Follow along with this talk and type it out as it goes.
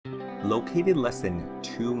Located less than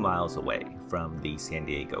 2 miles away from the San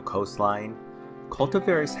Diego coastline,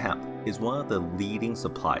 Cultivaris Hemp is one of the leading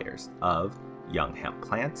suppliers of young hemp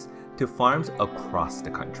plants to farms across the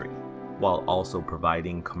country, while also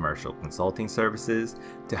providing commercial consulting services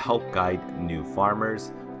to help guide new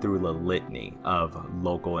farmers through the litany of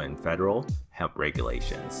local and federal hemp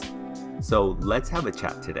regulations. So let's have a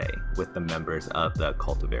chat today with the members of the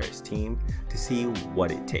Cultivaris team to see what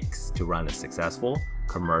it takes to run a successful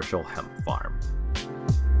commercial hemp farm.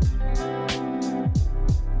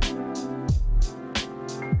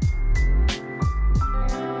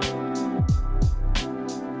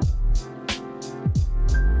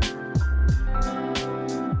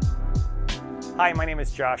 Hi, my name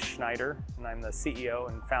is Josh Schneider, and I'm the CEO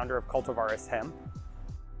and founder of Cultivaris Hemp.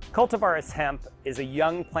 Cultivaris Hemp is a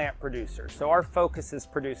young plant producer, so our focus is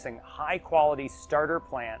producing high-quality starter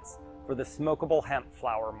plants for the smokable hemp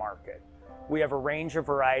flower market. We have a range of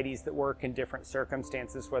varieties that work in different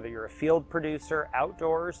circumstances, whether you're a field producer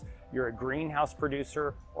outdoors, you're a greenhouse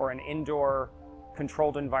producer, or an indoor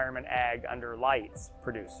controlled environment ag under lights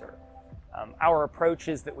producer. Our approach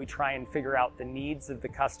is that we try and figure out the needs of the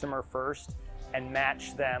customer first and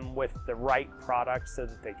match them with the right product so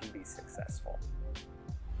that they can be successful.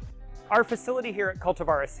 Our facility here at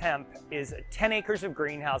Cultivaris Hemp is 10 acres of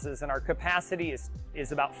greenhouses, and our capacity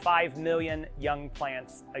is about 5 million young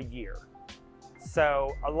plants a year.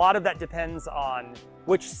 So a lot of that depends on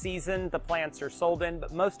which season the plants are sold in,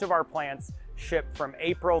 but most of our plants ship from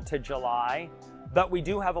April to July. But we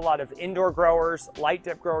do have a lot of indoor growers, light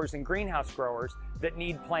dip growers, and greenhouse growers that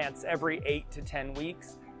need plants every 8 to 10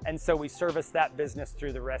 weeks. And so we service that business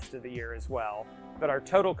through the rest of the year as well. But our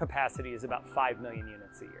total capacity is about 5 million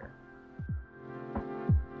units a year.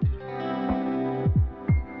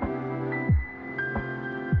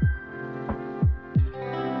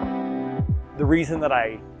 The reason that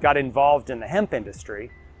I got involved in the hemp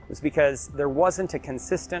industry was because there wasn't a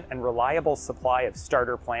consistent and reliable supply of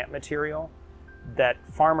starter plant material that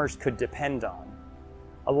farmers could depend on.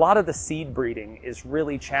 A lot of the seed breeding is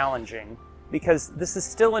really challenging because this is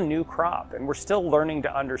still a new crop and we're still learning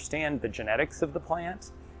to understand the genetics of the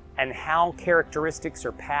plant and how characteristics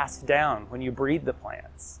are passed down when you breed the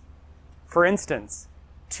plants. For instance,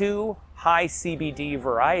 2 high CBD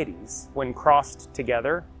varieties, when crossed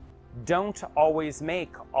together, don't always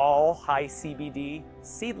make all high CBD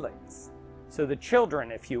seedlings. So the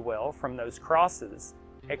children, if you will, from those crosses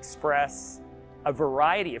express a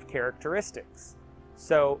variety of characteristics.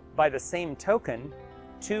 So by the same token,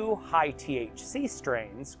 2 high THC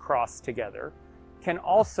strains crossed together can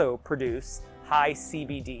also produce high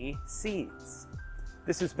CBD seeds.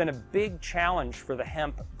 This has been a big challenge for the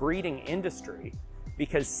hemp breeding industry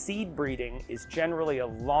because seed breeding is generally a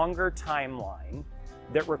longer timeline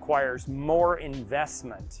that requires more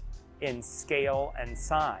investment in scale and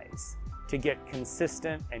size to get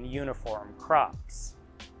consistent and uniform crops.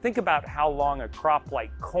 Think about how long a crop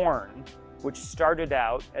like corn, which started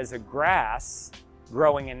out as a grass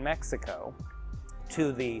growing in Mexico,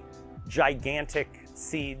 to the gigantic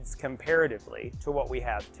seeds comparatively to what we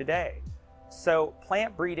have today. So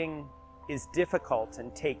plant breeding is difficult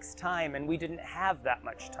and takes time, and we didn't have that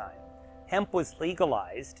much time. Hemp was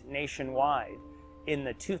legalized nationwide in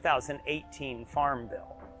the 2018 Farm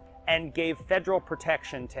Bill and gave federal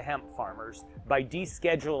protection to hemp farmers by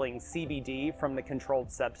descheduling CBD from the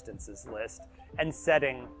controlled substances list and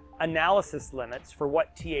setting analysis limits for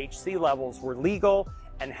what THC levels were legal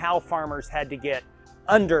and how farmers had to get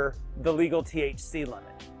under the legal THC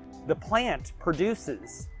limit. The plant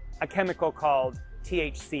produces a chemical called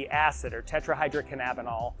THC acid, or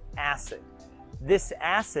tetrahydrocannabinol acid. This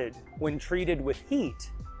acid, when treated with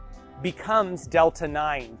heat, becomes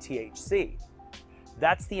delta-9 THC.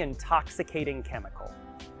 That's the intoxicating chemical.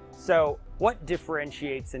 So what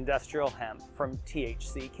differentiates industrial hemp from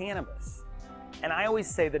THC cannabis? And I always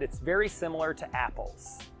say that it's very similar to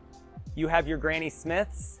apples. You have your Granny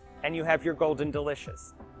Smiths and you have your Golden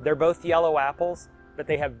Delicious. They're both yellow apples, but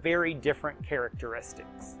they have very different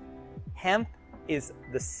characteristics. Hemp is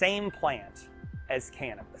the same plant as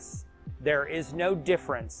cannabis. There is no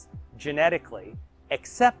difference genetically,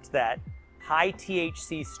 except that high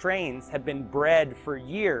THC strains have been bred for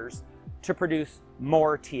years to produce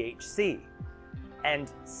more THC. And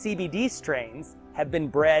CBD strains have been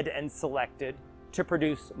bred and selected to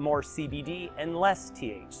produce more CBD and less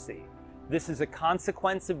THC. This is a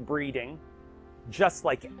consequence of breeding, just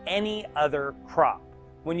like any other crop.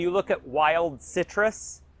 When you look at wild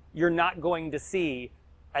citrus, you're not going to see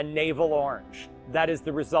a navel orange. That is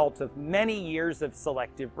the result of many years of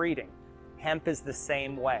selective breeding. Hemp is the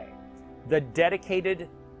same way. The dedicated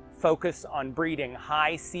focus on breeding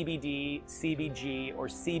high CBD, CBG, or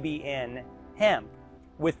CBN hemp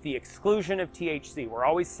with the exclusion of THC, we're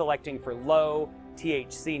always selecting for low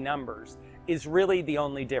THC numbers, is really the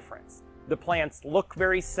only difference. The plants look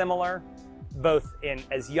very similar, both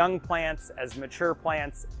as young plants, as mature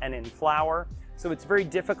plants, and in flower. So it's very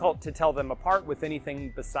difficult to tell them apart with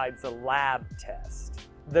anything besides a lab test.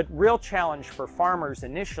 The real challenge for farmers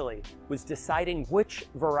initially was deciding which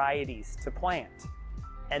varieties to plant.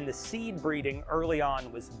 And the seed breeding early on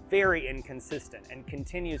was very inconsistent and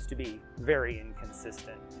continues to be very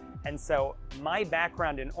inconsistent. And so my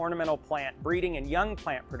background in ornamental plant breeding and young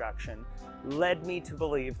plant production led me to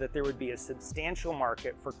believe that there would be a substantial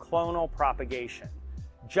market for clonal propagation,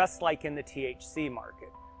 just like in the THC market,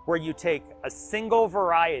 where you take a single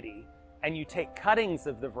variety and you take cuttings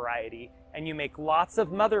of the variety and you make lots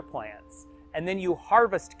of mother plants, and then you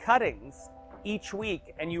harvest cuttings each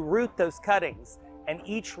week and you root those cuttings, and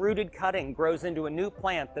each rooted cutting grows into a new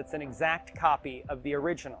plant that's an exact copy of the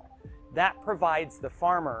original. That provides the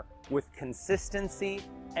farmer with consistency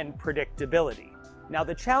and predictability. Now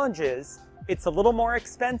the challenge is, it's a little more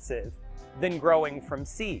expensive than growing from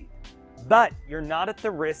seed, but you're not at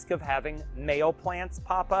the risk of having male plants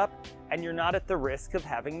pop up, and you're not at the risk of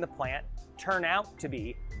having the plant turn out to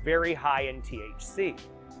be very high in THC.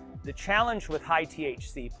 The challenge with high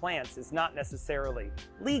THC plants is not necessarily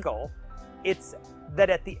legal, it's that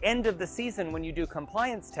at the end of the season when you do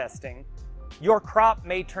compliance testing, your crop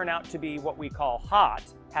may turn out to be what we call hot,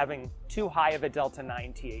 having too high of a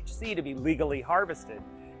delta-9 THC to be legally harvested.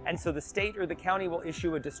 And so the state or the county will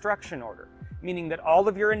issue a destruction order, meaning that all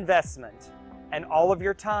of your investment and all of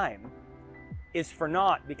your time is for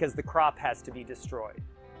naught because the crop has to be destroyed.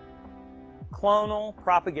 Clonal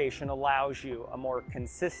propagation allows you a more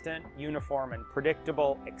consistent, uniform, and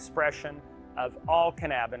predictable expression of all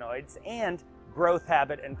cannabinoids and growth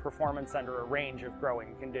habit and performance under a range of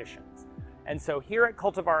growing conditions. And so here at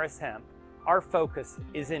Cultivaris Hemp, our focus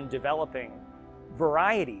is in developing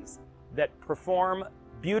varieties that perform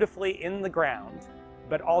beautifully in the ground,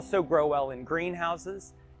 but also grow well in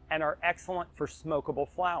greenhouses and are excellent for smokable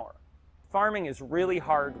flower. Farming is really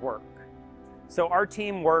hard work. So our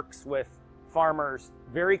team works with farmers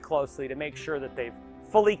very closely to make sure that they've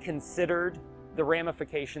fully considered the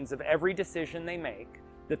ramifications of every decision they make,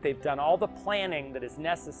 that they've done all the planning that is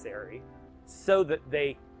necessary so that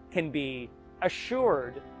they can be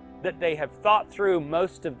assured that they have thought through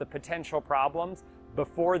most of the potential problems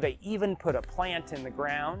before they even put a plant in the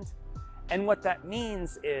ground. And what that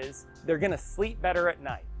means is they're going to sleep better at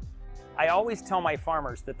night. I always tell my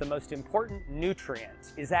farmers that the most important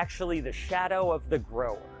nutrient is actually the shadow of the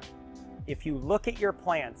grower. If you look at your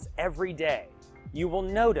plants every day, you will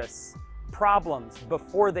notice problems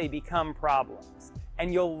before they become problems,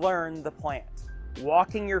 and you'll learn the plant.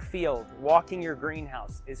 Walking your field, walking your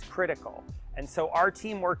greenhouse is critical. And so our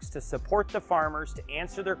team works to support the farmers, to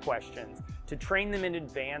answer their questions, to train them in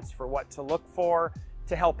advance for what to look for,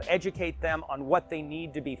 to help educate them on what they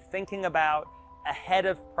need to be thinking about ahead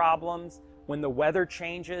of problems. When the weather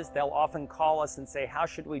changes, they'll often call us and say, how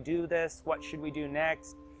should we do this? What should we do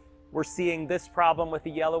next? We're seeing this problem with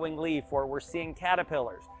the yellowing leaf, or we're seeing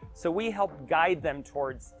caterpillars. So we help guide them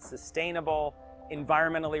towards sustainable,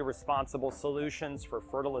 environmentally responsible solutions for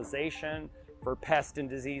fertilization, for pest and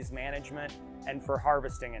disease management, and for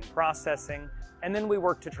harvesting and processing. And then we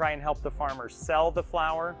work to try and help the farmers sell the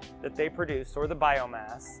flower that they produce or the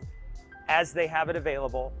biomass as they have it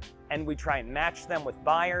available, and we try and match them with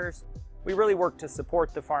buyers. We really work to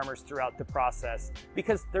support the farmers throughout the process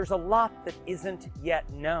because there's a lot that isn't yet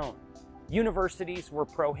known. Universities were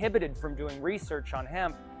prohibited from doing research on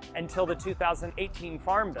hemp until the 2018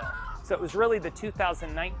 Farm Bill. So it was really the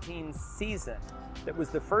 2019 season that was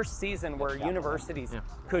the first season where universities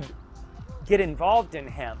could get involved in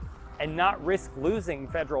hemp and not risk losing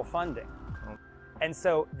federal funding. And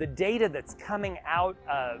so the data that's coming out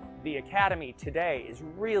of the Academy today is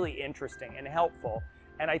really interesting and helpful.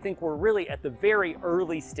 And I think we're really at the very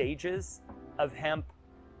early stages of hemp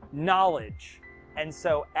knowledge. And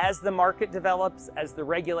so as the market develops, as the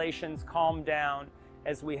regulations calm down,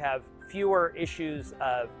 as we have fewer issues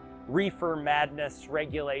of reefer madness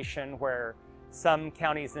regulation where some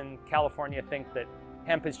counties in California think that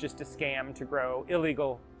hemp is just a scam to grow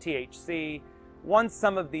illegal THC, once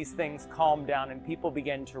some of these things calm down and people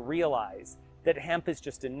begin to realize that hemp is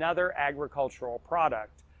just another agricultural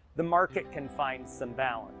product, the market can find some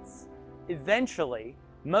balance. Eventually,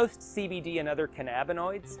 most CBD and other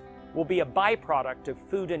cannabinoids will be a byproduct of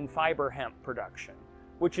food and fiber hemp production,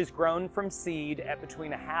 which is grown from seed at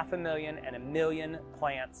between 500,000 and 1 million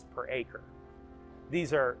plants per acre.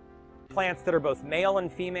 These are plants that are both male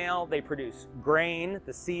and female. They produce grain,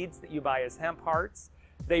 the seeds that you buy as hemp hearts.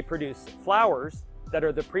 They produce flowers that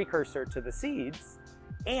are the precursor to the seeds,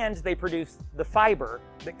 and they produce the fiber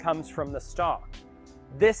that comes from the stalk.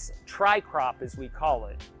 This tricrop, as we call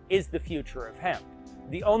it, is the future of hemp.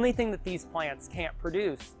 The only thing that these plants can't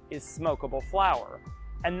produce is smokable flower,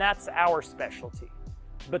 and that's our specialty.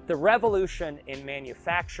 But the revolution in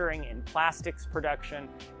manufacturing, in plastics production,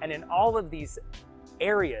 and in all of these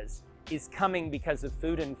areas is coming because of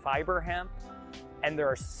food and fiber hemp. And there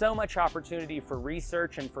are so much opportunity for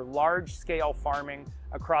research and for large-scale farming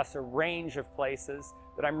across a range of places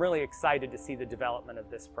that I'm really excited to see the development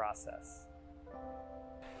of this process.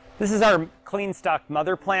 This is our clean stock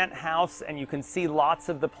mother plant house, and you can see lots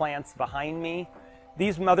of the plants behind me.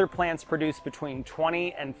 These mother plants produce between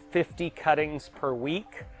 20 and 50 cuttings per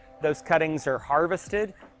week. Those cuttings are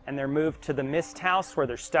harvested and they're moved to the mist house where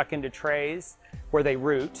they're stuck into trays where they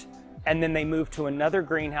root. And then they move to another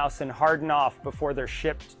greenhouse and harden off before they're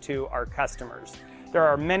shipped to our customers. There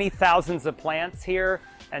are many thousands of plants here,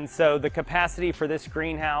 and so the capacity for this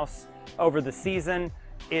greenhouse over the season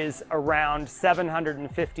is around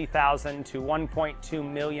 750,000 to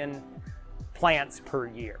 1.2 million plants per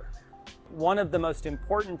year. One of the most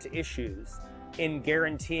important issues in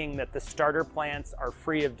guaranteeing that the starter plants are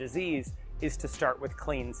free of disease is to start with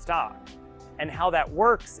clean stock. And how that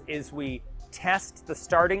works is we test the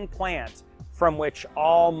starting plant from which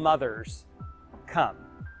all mothers come.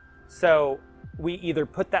 So we either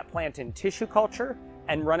put that plant in tissue culture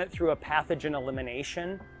and run it through a pathogen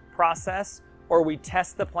elimination process, or we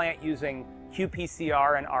test the plant using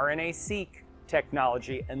qPCR and RNA-seq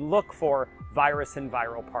technology and look for virus and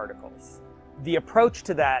viral particles. The approach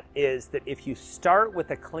to that is that if you start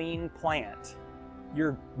with a clean plant,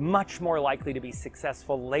 you're much more likely to be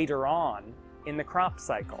successful later on in the crop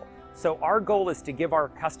cycle. So our goal is to give our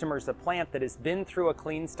customers a plant that has been through a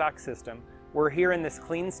clean stock system. We're here in this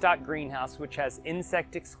clean stock greenhouse, which has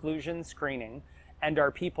insect exclusion screening, and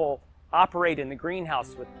our people operate in the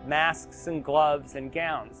greenhouse with masks and gloves and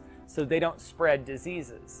gowns so they don't spread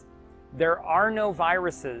diseases. There are no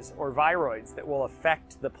viruses or viroids that will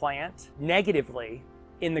affect the plant negatively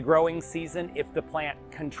in the growing season if the plant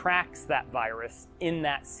contracts that virus in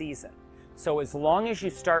that season. So as long as you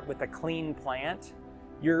start with a clean plant,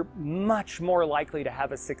 you're much more likely to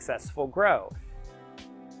have a successful grow.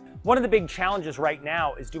 One of the big challenges right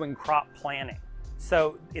now is doing crop planning.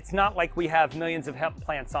 So it's not like we have millions of hemp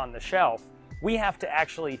plants on the shelf. We have to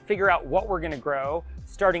actually figure out what we're going to grow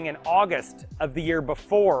starting in August of the year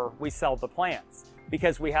before we sell the plants,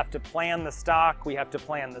 because we have to plan the stock, we have to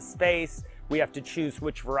plan the space, we have to choose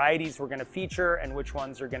which varieties we're going to feature and which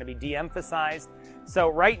ones are going to be de-emphasized. So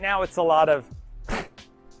right now it's a lot of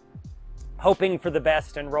hoping for the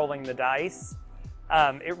best and rolling the dice.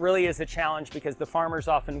 It really is a challenge because the farmers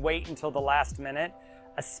often wait until the last minute,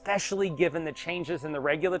 especially given the changes in the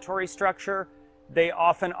regulatory structure. They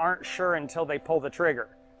often aren't sure until they pull the trigger.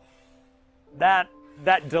 That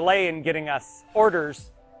delay in getting us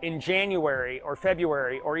orders in January or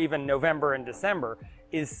February or even November and December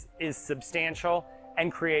is substantial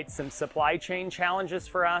and creates some supply chain challenges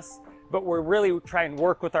for us. But we're really trying to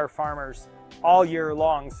work with our farmers all year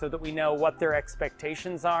long so that we know what their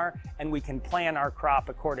expectations are and we can plan our crop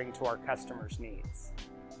according to our customers' needs.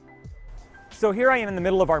 So here I am in the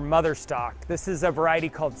middle of our mother stock. This is a variety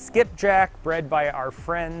called Skipjack, bred by our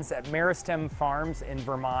friends at Meristem Farms in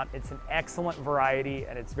Vermont. It's an excellent variety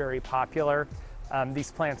and it's very popular.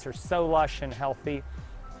 These plants are so lush and healthy.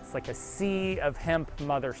 It's like a sea of hemp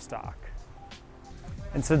mother stock.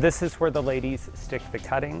 And so this is where the ladies stick the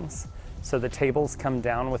cuttings. So the tables come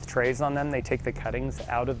down with trays on them. They take the cuttings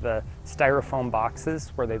out of the styrofoam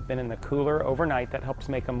boxes where they've been in the cooler overnight. That helps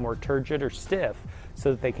make them more turgid or stiff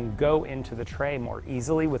so that they can go into the tray more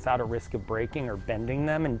easily without a risk of breaking or bending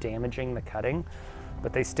them and damaging the cutting.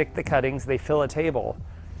 But they stick the cuttings, they fill a table,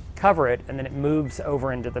 cover it, and then it moves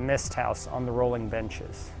over into the mist house on the rolling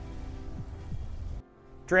benches.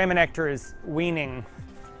 Dramonectar is weaning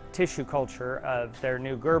tissue culture of their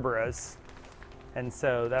new gerberas, and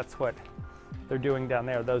so that's what they're doing down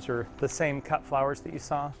there. Those are the same cut flowers that you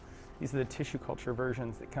saw. These are the tissue culture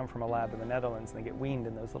versions that come from a lab in the Netherlands, and they get weaned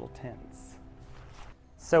in those little tins.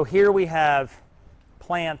 So here we have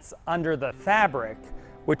plants under the fabric,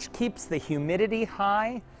 which keeps the humidity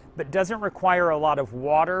high, but doesn't require a lot of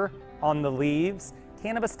water on the leaves.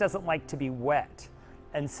 Cannabis doesn't like to be wet.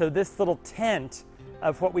 And so this little tent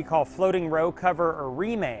of what we call floating row cover or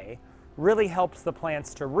remay really helps the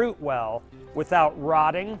plants to root well without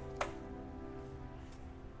rotting,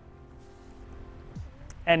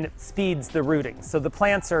 and it speeds the rooting. So the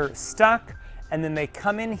plants are stuck and then they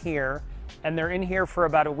come in here, and they're in here for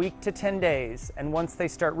about a week to 10 days. And once they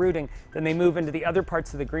start rooting, then they move into the other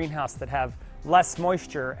parts of the greenhouse that have less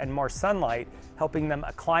moisture and more sunlight, helping them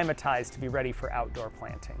acclimatize to be ready for outdoor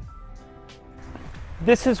planting.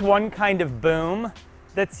 This is one kind of boom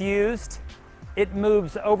that's used. It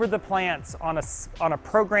moves over the plants on a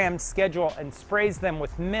programmed schedule and sprays them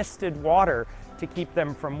with misted water to keep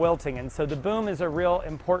them from wilting. And so the boom is a real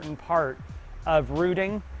important part of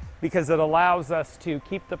rooting, because it allows us to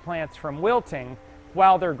keep the plants from wilting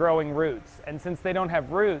while they're growing roots. And since they don't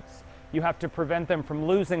have roots, you have to prevent them from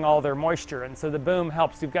losing all their moisture. And so the boom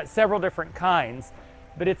helps. You've got several different kinds,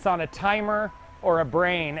 but it's on a timer or a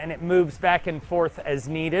brain, and it moves back and forth as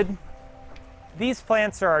needed. These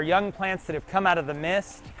plants are our young plants that have come out of the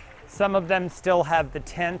mist. Some of them still have the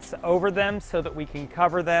tents over them so that we can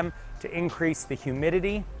cover them to increase the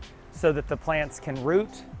humidity so that the plants can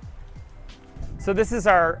root. So this is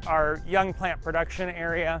our young plant production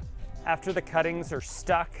area after the cuttings are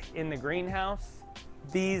stuck in the greenhouse.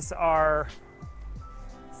 These are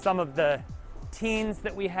some of the teens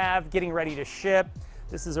that we have getting ready to ship.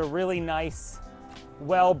 This is a really nice,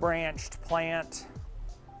 well-branched plant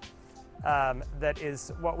that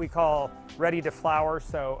is what we call ready to flower.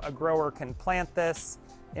 So a grower can plant this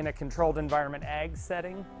in a controlled environment ag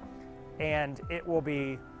setting, and it will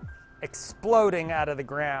be exploding out of the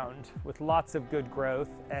ground with lots of good growth.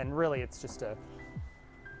 And really it's just a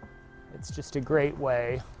great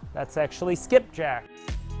way. That's actually skipjack.